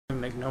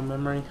Make no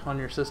memory on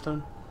your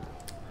system.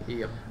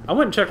 Yep. I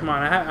went and checked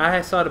mine.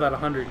 I saw it about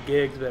 100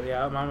 gigs, but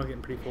yeah, mine was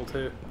getting pretty full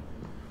too.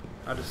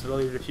 I just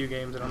deleted a few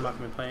games and I'm not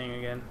gonna be playing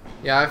again.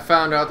 Yeah, I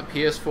found out the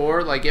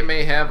PS4, like, it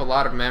may have a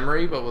lot of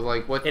memory, but with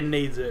like what it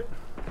needs it.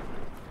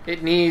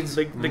 It needs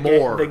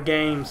more. The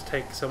games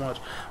take so much.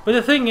 But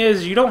the thing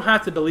is, you don't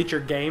have to delete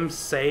your game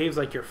saves,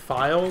 like your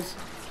files.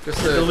 Just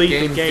to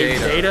delete the game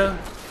data.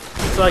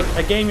 It's like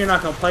a game you're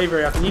not gonna play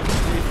very often.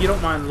 If you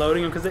don't mind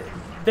loading them, because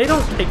they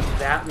don't take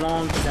that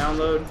long to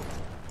download.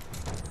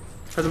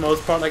 For the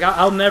most part, like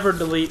I'll never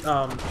delete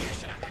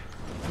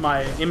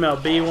my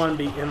MLB one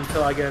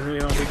until I get a new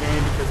MLB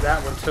game, because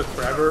that one took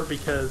forever.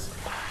 Because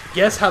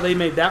guess how they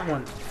made that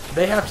one?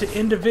 They have to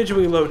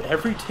individually load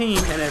every team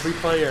and every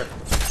player.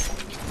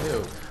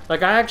 Ew.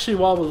 Like I actually,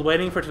 while I was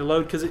waiting for it to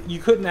load, because you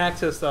couldn't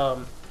access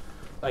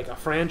like a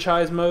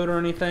franchise mode or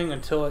anything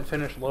until it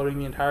finished loading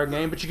the entire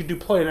game, but you could do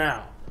play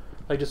now,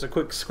 like just a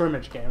quick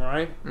scrimmage game,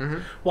 right? Mm-hmm.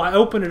 Well, I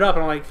opened it up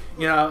and I'm like,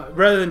 you know,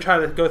 rather than try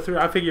to go through,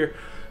 I figure,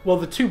 well,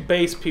 the two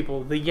base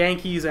people, the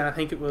Yankees and I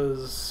think it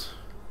was,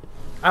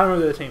 I don't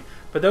remember the team,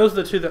 but those are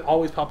the two that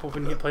always pop up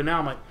when you hit play now.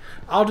 I'm like,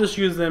 I'll just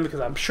use them because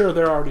I'm sure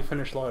they're already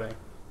finished loading.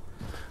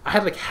 I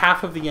had like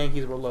half of the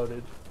Yankees were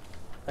loaded.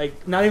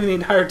 Like, not even the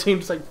entire team,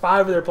 just like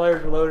 5 of their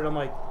players were loaded. I'm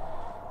like,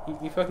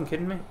 you fucking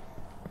kidding me?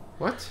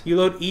 What? You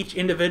load each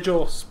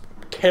individual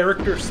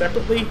character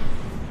separately?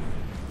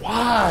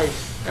 Why?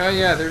 Oh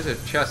yeah, there's a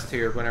chest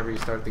here whenever you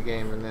start the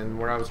game, and then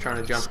where I was trying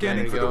to jump in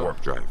to go,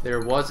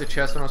 there was a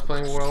chest when I was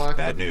playing Warlock.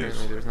 Bad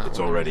news. It's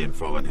already in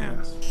fallen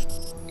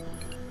hands.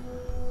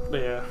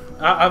 But yeah,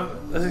 I've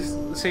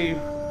see,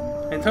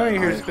 Antonio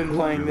here's been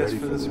playing this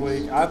for this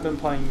week. I've been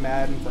playing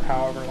Madden for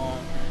however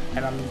long,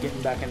 and I'm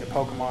getting back into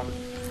Pokemon.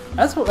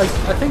 That's what, like,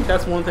 I think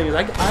that's one thing is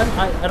I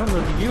don't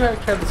know. Do you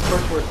actually have this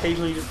spurt where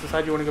occasionally you just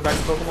decide you want to go back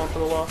to Pokemon for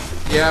a while?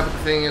 Yeah, but the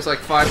thing is, like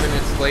 5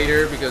 minutes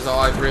later, because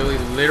I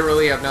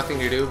literally have nothing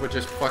to do but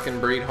just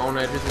fucking breed home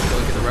edges until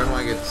I get the red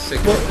one. I get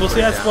sick. Well,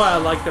 see, that's why I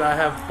like that I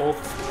have both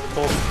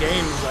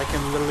games. I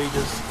can literally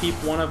just keep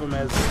one of them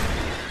as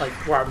like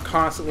where I'm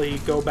constantly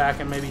go back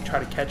and maybe try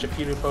to catch a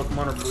few new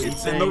Pokemon or breed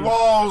things. In the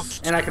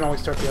walls. And I can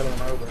always start the other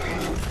one over.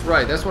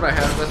 Right, that's what I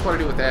have. That's what I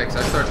do with X.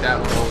 I start that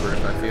one over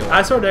if I feel like.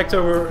 I start X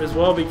over as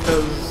well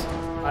because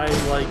I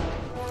like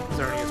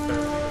Xerneas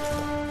better.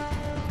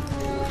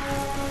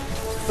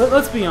 But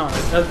let's be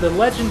honest, of the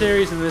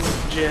legendaries in this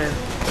gen,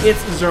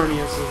 it's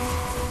Xerneas'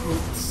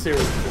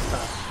 series this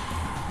time.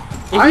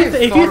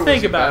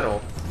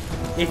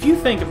 If you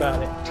think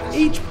about it,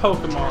 each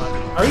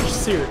Pokemon or each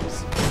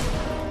series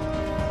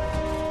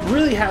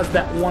really has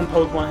that one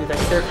Pokemon that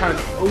they're kind of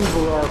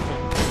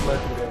overarching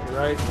legendary,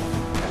 right?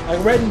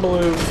 Like Red and Blue,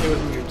 it was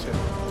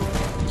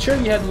Mewtwo. Sure,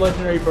 you had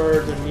legendary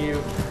birds and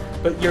Mew,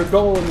 but your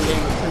goal in the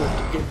game was pretty much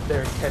to get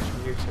there and catch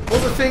Mewtwo.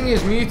 Well, the thing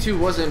is, Mewtwo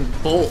was in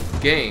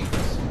both games.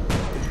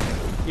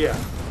 Yeah.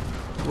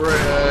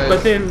 Whereas...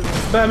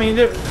 But I mean,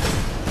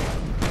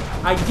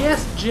 I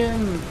guess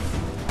Gen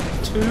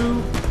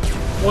 2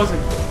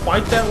 wasn't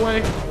quite that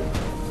way,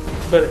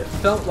 but it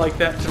felt like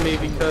that to me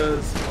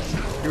because...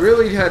 You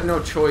really had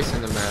no choice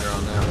in the matter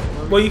on that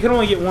one. Well, you can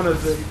only get one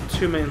of the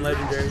 2 main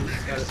legendaries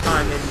at a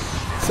time, and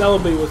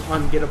Celebi was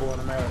ungettable in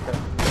America.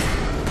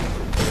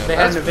 Yeah, they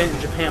had an event in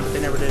Japan, but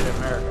they never did it in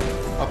America.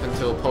 Up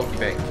until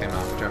Pokebank came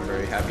out, which I'm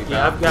very happy about.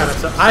 Yeah, I've got it.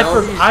 So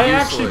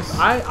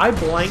I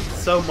blanked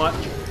so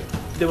much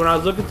that when I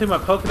was looking through my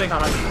Pokebank,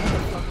 I'm like, how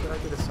the fuck did I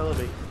get a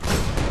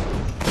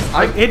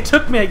Celebi? It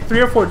took me like 3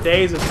 or 4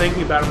 days of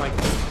thinking about it. I'm like,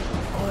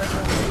 oh, that's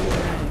right.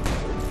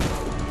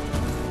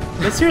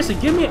 But seriously,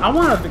 I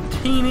want a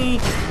Victini.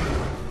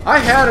 I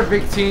had a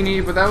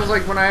Victini, but that was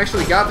like when I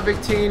actually got the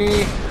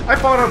Victini.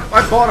 I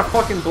bought a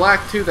fucking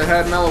black too that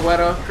had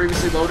Meloetta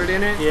previously loaded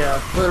in it. Yeah.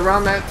 But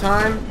around that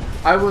time,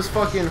 I was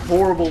fucking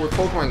horrible with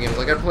Pokemon games.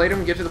 Like I played them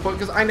and get to the point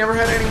because I never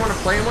had anyone to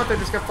play them with. I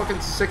just got fucking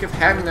sick of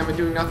having them and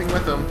doing nothing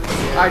with them.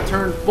 I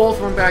turned both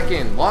of them back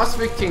in. Lost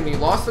Victini,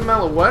 lost the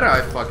Meloetta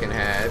I fucking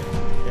had.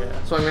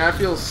 Yeah. So I mean, I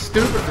feel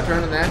stupid for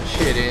turning that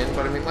shit in.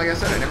 But I mean, like I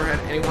said, I never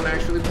had anyone to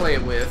actually play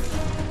it with.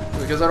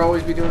 Because I'd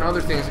always be doing other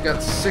things. I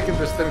got sick of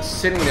just them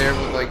sitting there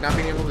with like not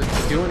being able to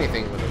do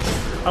anything with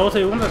them. I will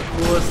tell you, one of the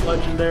coolest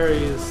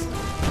legendaries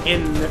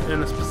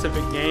in a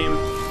specific game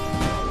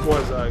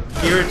was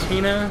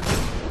Giratina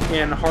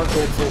and Heart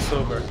Gold Soul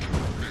Silver.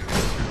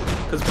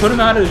 Because put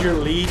him out as your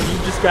lead, you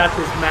just got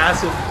this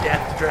massive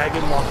death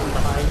dragon walking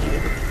behind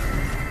you.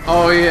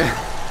 Oh yeah.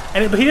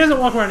 But he doesn't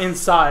walk around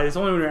inside. It's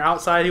only when you're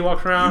outside he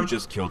walks around. You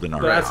just killed an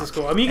But that's just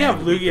cool. I mean, you can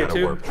have Lugia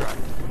too.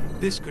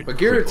 But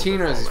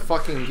Giratina is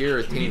fucking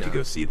Giratina. You need to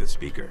go see the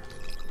speaker.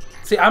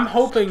 See, I'm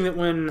hoping that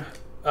when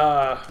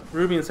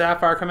Ruby and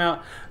Sapphire come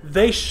out,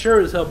 they sure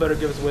as hell better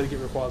give us a way to get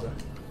Rayquaza.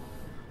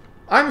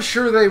 I'm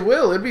sure they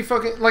will. It'd be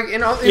fucking like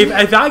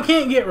if I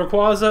can't get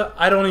Rayquaza,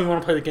 I don't even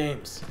want to play the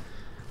games.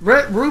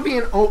 Ruby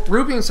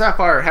and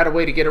Sapphire had a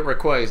way to get at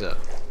Rayquaza.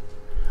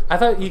 I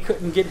thought you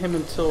couldn't get him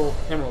until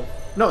Emerald.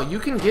 No, you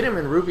can get him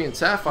in Ruby and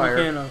Sapphire.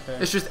 You can, okay.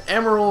 It's just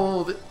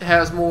Emerald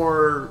has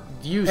more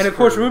use. And of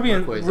course, Ruby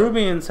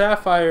and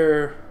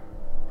Sapphire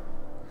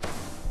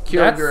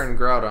Kyogre and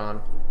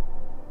Groudon.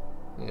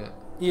 Yeah.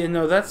 Yeah,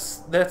 no,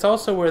 that's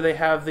also where they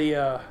have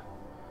the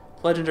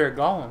legendary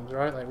golems,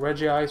 right? Like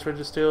Regice,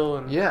 Registeel,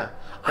 and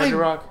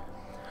Regirock.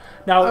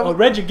 Now,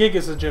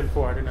 Regigigas is Gen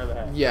 4. I didn't know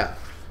that. Yeah.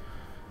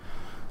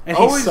 And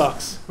he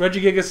sucks.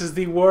 Regigigas is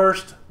the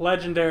worst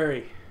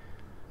legendary.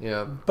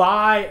 Yeah.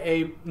 By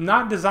a...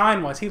 Not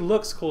design-wise. He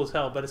looks cool as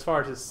hell, but as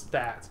far as his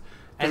stats.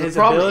 And his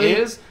problem ability...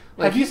 is...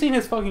 Like, have you seen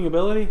his fucking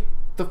ability?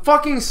 The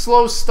fucking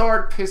slow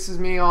start pisses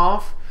me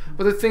off.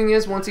 But the thing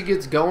is, once he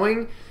gets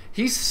going,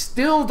 he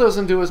still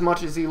doesn't do as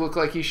much as he looked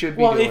like he should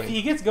be doing. Well, if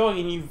he gets going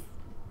and you've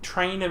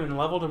trained him and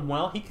leveled him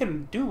well, he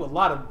can do a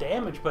lot of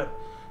damage, but...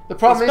 The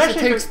problem is it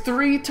takes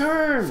 3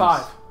 turns.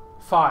 5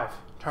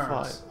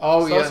 turns.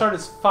 Oh, Slow start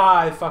is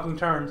 5 fucking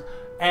turns.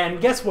 And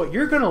guess what?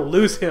 You're going to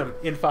lose him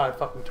in 5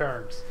 fucking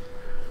turns.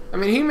 I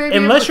mean, he may be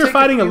unless you're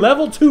fighting a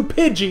level 2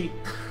 Pidgey,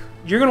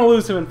 you're going to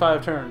lose him in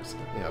 5 turns.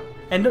 Yep.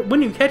 And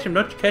when you catch him,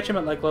 don't you catch him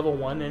at like level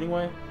 1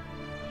 anyway?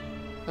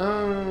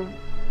 I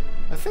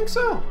think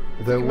so.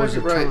 There was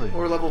a time.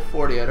 Or level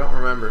 40, I don't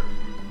remember.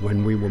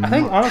 When we were I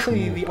think,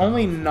 honestly, more the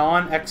only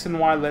non-X and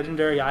Y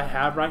legendary I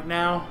have right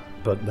now...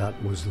 But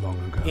that was long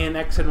ago. In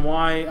X and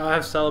Y, I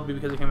have Celebi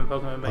because it came in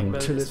Pokemon Bank.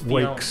 Until it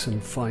wakes and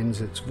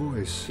finds its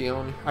voice.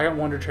 Fion. I got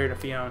Wonder Trader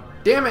Fion.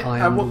 Damn it!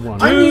 I Dude,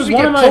 need to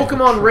get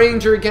Pokemon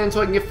Ranger again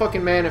so I can get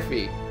fucking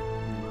Manaphy.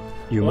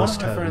 You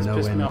must have no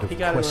end of He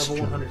got a level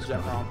questions 100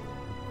 Zekrom.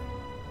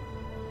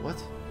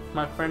 What?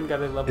 My friend got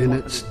a level in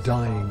 100 its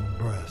dying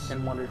breath.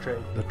 And Wonder Trade.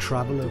 The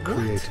traveler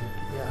created.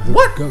 Yeah. The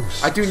What?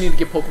 Ghost I do need to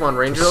get Pokemon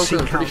Ranger though,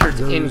 because I'm pretty sure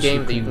it's in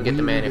game that you can get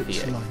the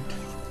Manaphy.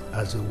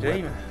 As a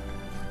weapon.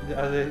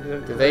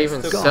 Do they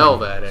even sell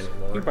that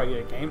anymore? You probably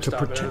get a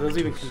GameStop. Are those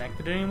even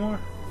connected anymore?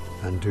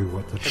 And do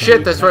what the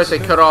Shit, that's right. They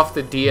cut off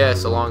the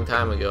DS a long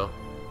time ago.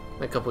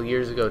 A couple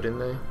years ago, didn't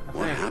they?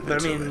 What happened but I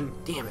to mean,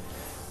 damn it.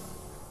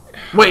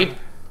 Wait,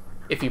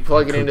 if you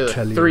plug it into the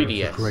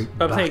 3DS.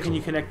 But I'm saying, can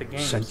you connect the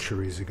games?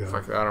 Centuries ago.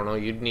 Fuck, I don't know.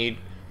 You would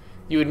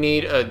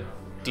need a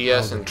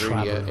DS and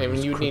 3DS. I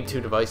mean, you'd need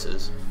 2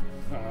 devices.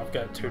 Oh, I've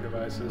got 2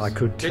 devices. I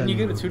could Didn't you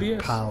get a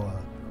 2DS? Power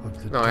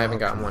of the no, I haven't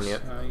gotten one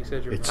yet. You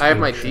said you were I have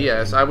my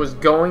DS. I was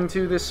going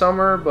to this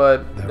summer,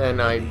 but then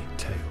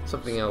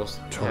something else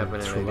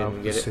happened and I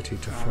didn't get it. City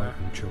to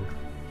frighten children.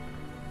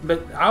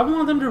 But I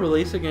want them to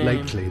release a game.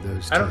 Lately,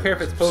 those I don't care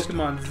if it's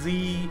Pokemon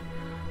Z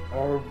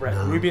or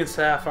Ruby and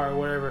Sapphire or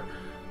whatever,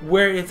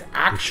 where it's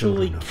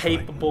actually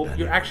capable.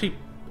 You're actually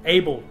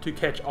able to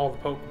catch all the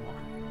Pokemon.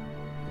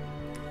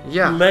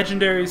 Yeah.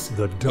 Legendaries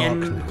the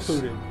darkness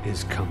included.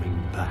 Is coming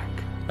back.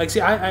 Like,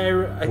 see,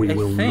 I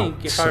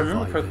think, if I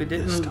remember correctly,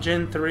 didn't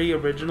Gen 3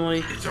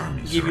 originally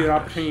give you an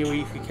opportunity where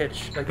you could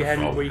catch, like,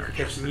 where you could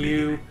catch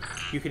Mew,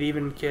 you could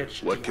even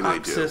catch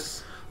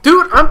Deoxys.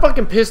 Dude, I'm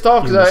fucking pissed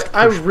off because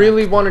I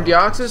really wanted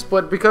Deoxys,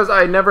 but because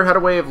I never had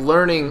a way of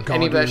learning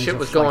any of that shit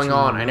was going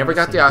on. I never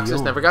got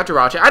Deoxys, never got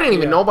Jirachi. I didn't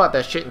even know about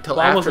that shit until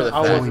after the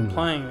fact. I wasn't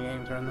playing the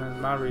games during the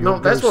not really. No,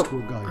 that's what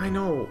I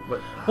know. But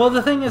well,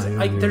 the thing is,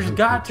 like, there's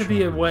got to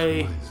be a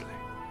way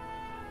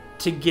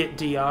to get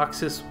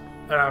Deoxys.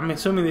 I'm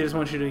assuming they just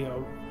want you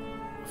to,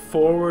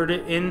 forward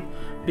it in,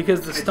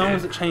 because the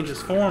stones that change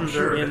its forms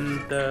are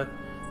in the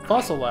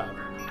Fossil Lab.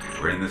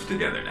 We're in this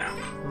together now.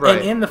 Right.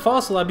 And in the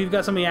Fossil Lab, you've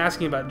got somebody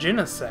asking about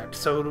Genesect.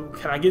 So,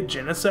 can I get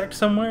Genesect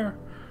somewhere?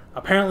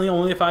 Apparently,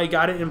 only if I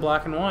got it in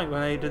black and white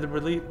when I did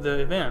the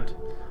event.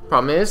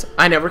 Problem is,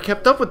 I never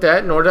kept up with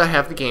that, nor did I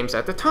have the games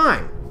at the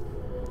time.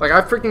 Like,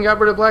 I freaking got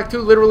rid of Black 2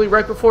 literally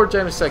right before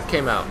Genesect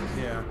came out.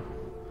 Yeah.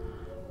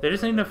 They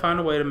just need to find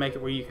a way to make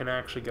it where you can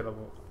actually get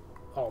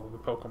all of the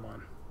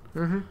Pokemon.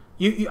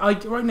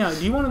 Mm-hmm. Right now,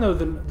 do you want to know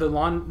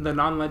the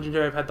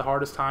non-legendary I've had the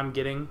hardest time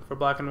getting for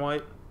black and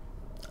white?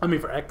 I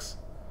mean, for X.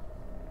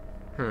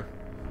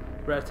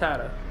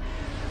 Rattata.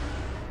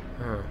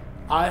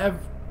 I have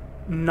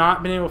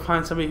not been able to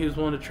find somebody who's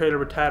willing to trade a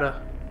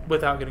Rattata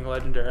without getting a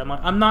legendary. I'm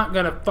like, I'm not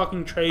gonna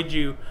fucking trade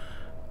you.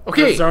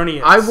 Okay,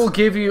 Xerneas. I will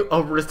give you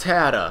a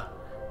Rattata.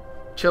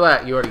 Chill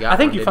out, you already got one. I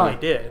think you finally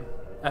did.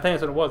 I think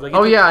that's what it was. Like,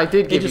 yeah, I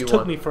did give you one. It just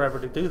took me forever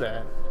to do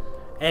that.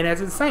 And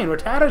it's insane.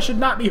 Rattata should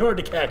not be hard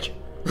to catch.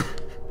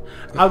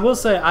 I will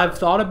say, I've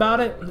thought about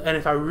it, and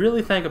if I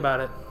really think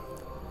about it,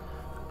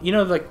 you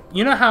know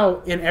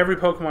how in every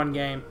Pokemon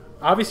game,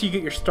 obviously you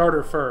get your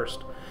starter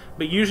first,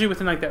 but usually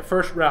within like that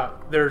first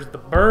route, there's the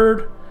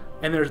bird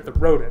and there's the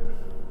rodent. You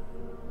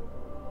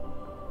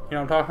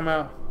know what I'm talking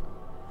about?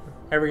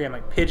 Every game,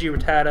 like Pidgey,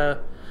 Rattata,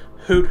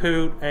 Hoot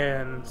Hoot,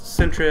 and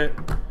Sentret,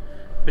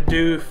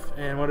 Bidoof,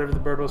 and whatever the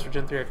bird was for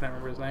Gen 3, I can't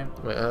remember his name.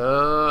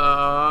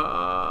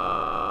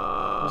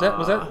 Was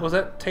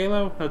that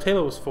Talo? No,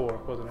 Talo was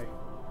 4, wasn't he?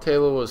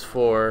 Talo was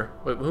 4.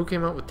 Wait, who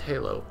came out with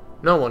Talo?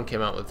 No one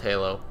came out with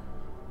Talo.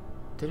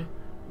 Did it?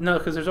 No,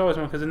 because there's always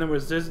one. Because then there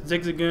was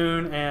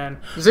Zigzagoon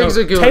and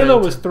Zigzagoon. No,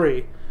 Talo was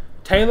 3.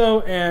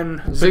 Talo and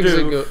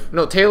Bidoof.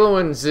 No, Talo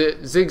and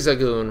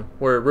Zigzagoon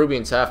were Ruby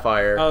and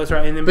Sapphire. Oh, that's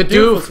right. And then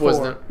Bidoof was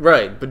 4.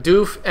 Right.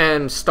 Bidoof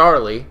and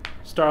Starly.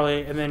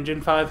 And then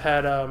Gen 5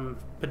 had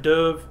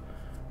Bidoof.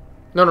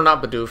 No,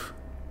 not Bidoof.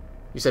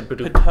 You said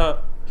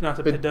Bidoof. not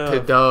the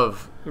Pidove.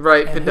 Pidove.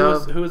 Right, And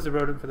Pidove. who was the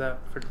rodent for that?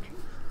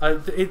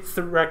 It's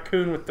the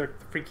raccoon with the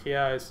freaky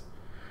eyes.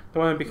 The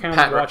one that became the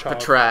Watchhog.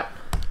 Patrat.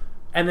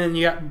 And then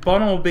you got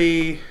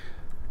Bunnelby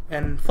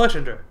and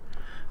Fletchinger.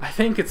 I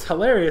think it's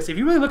hilarious. If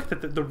you really look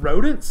at the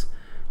rodents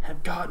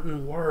have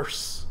gotten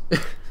worse.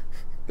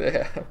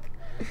 Yeah.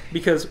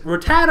 Because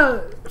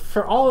Rattata,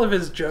 for all of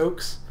his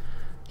jokes,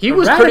 He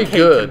was pretty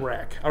good. Can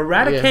wreck.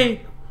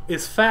 Eradicate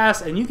is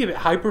fast, and you give it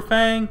Hyper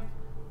Fang,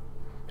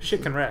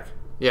 shit can wreck.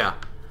 Yeah.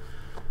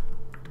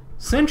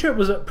 Sentret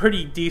was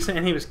pretty decent,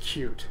 and he was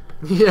cute.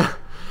 Yeah.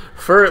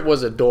 Furret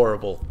was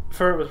adorable.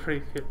 Furret was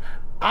pretty cute.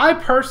 I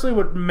personally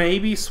would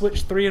maybe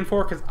switch 3 and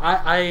 4 because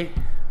I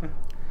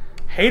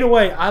hate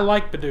away. I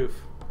like Bidoof.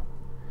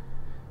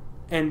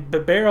 And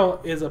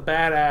Barrel is a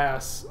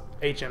badass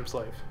HM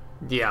slave.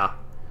 Yeah.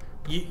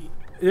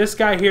 This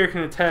guy here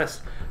can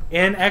attest.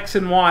 In X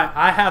and Y,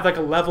 I have like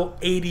a level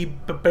 80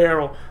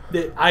 Barrel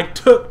that I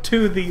took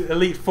to the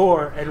Elite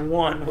Four and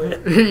won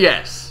with.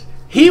 Yes.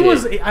 He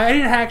was. I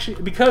didn't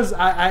actually because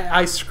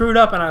I screwed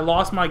up and I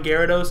lost my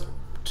Gyarados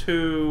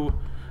to,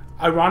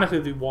 ironically,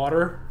 the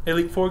Water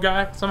Elite Four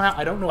guy somehow.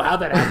 I don't know how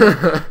that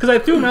happened because I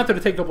threw him out there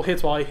to take a couple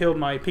hits while I healed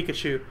my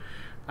Pikachu.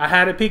 I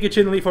had a Pikachu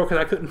in Elite Four because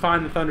I couldn't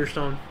find the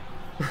Thunderstone.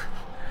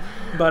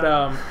 But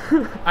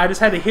I just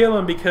had to heal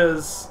him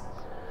because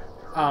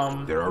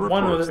one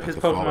of his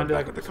Pokemon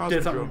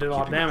did something, did a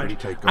lot of damage.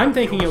 I'm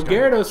thinking,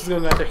 Gyarados is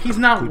going out there. He's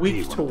not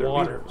weak to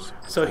water,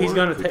 so he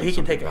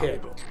can take a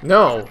hit.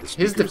 No,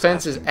 his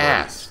defense is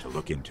ass.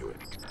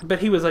 But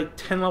he was like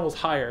 10 levels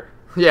higher.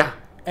 Yeah.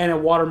 And a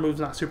water move's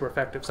not super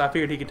effective, so I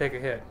figured he could take a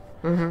hit.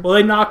 Well,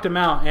 they knocked him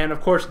out, and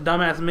of course,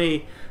 dumbass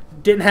me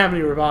didn't have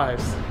any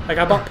revives. Like,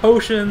 I bought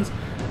potions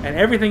and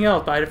everything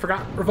else, but I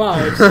forgot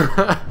revives.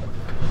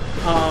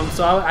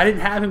 So I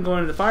didn't have him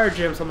going into the fire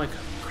gym, so I'm like,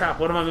 crap,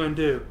 what am I going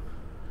to do?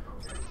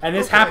 And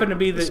this happened to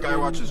be the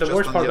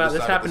worst part about it.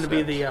 This happened to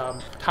be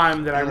the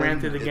time that I ran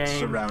through the game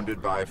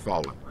surrounded by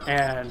fallen.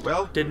 and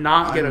did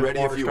not get a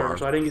water starter,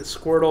 so I didn't get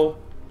Squirtle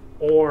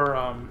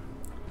or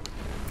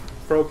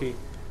Froakie.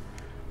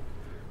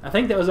 I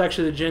think that was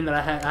actually the gym that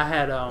I had. I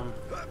had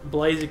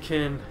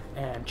Blaziken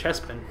and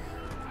Chespin.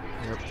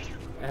 Yep.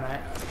 And I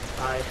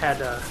had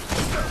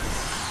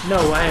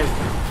no, I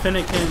had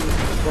Fennekin,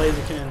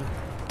 Blaziken,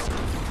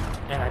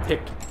 and I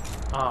picked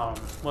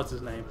what's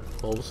his name?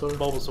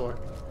 Bulbasaur.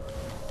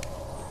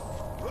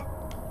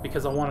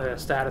 Because I wanted a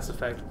status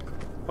effect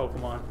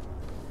Pokemon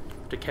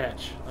to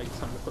catch, like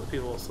something to put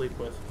people to sleep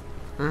with.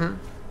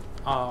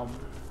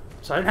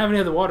 So I didn't have any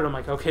other water. I'm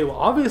like, okay, well,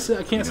 obviously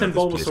I can't send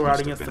Bulbasaur out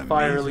against the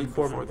Fire Elite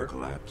Four member.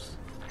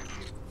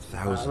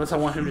 Unless I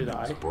want him to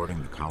die.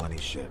 Boarding the colony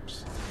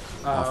ships.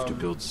 Off to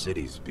build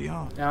cities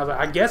beyond. And I was like,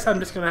 I guess I'm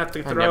just gonna have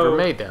to throw. I never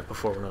made that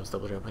before when I was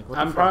double jumping.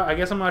 I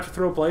guess I'm gonna have to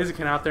throw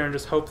Blaziken out there and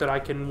just hope that I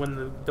can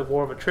win the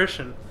war of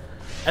attrition.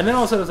 And then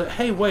all of a sudden I was like,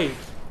 hey, wait,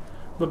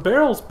 the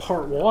barrel's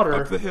part water,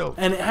 Up the hill,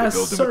 and it has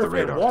surf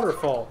and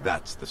waterfall.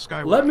 That's the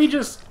Skyway. Let me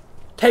just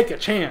take a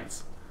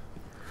chance.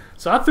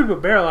 So I threw the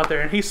barrel out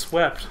there and he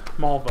swept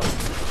Malva.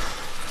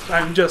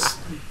 And just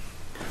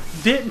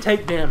didn't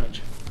take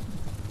damage.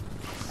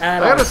 I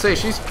gotta say,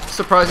 she's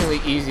surprisingly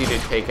easy to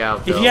take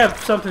out, though. If you have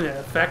something that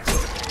affects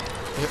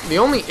it. The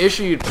only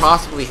issue you'd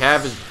possibly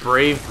have is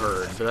Brave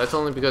Bird, but that's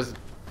only because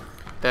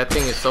that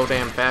thing is so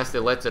damn fast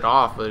it lets it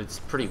off, but it's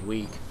pretty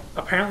weak.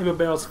 Apparently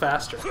Babarrel's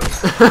faster.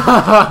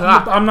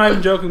 I'm not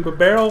even joking.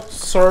 Babarrel,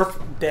 Surf,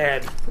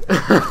 dead.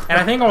 And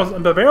I think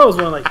Babarrel was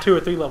only like 2 or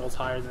 3 levels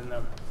higher than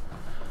them.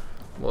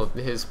 Well,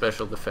 his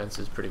special defense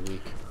is pretty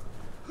weak.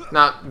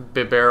 Not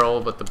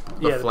Babarrel, but the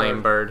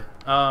Flame Bird.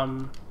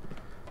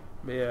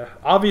 Yeah,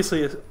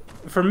 obviously,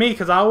 for me,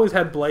 because I always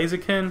had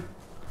Blaziken.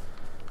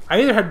 I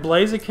either had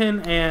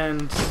Blaziken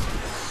and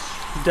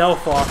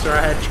Delphox, or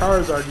I had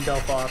Charizard and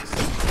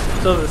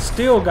Delphox. So the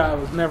Steel guy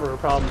was never a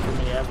problem for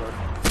me ever.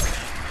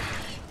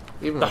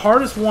 The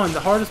hardest one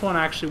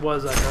actually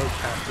was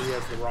Nosepass, because he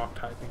has the rock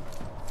typing.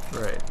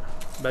 Right.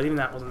 But even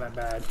that wasn't that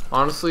bad.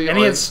 Honestly, and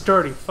he had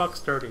Sturdy. Fuck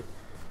Sturdy.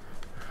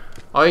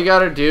 All you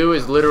gotta do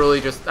is literally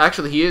just...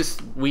 Actually, he is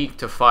weak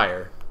to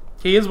fire.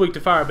 He is weak to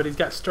fire, but he's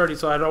got Sturdy,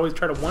 so I'd always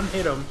try to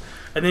one-hit him,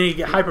 and then he'd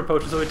get Hyper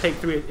Potion, so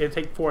it'd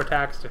take 4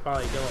 attacks to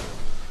finally kill him.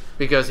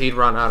 Because he'd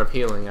run out of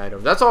healing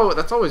items. That's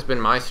always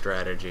been my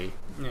strategy.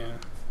 Yeah.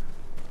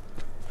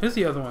 Who's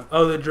the other one?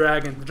 Oh, the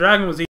Dragon. The Dragon was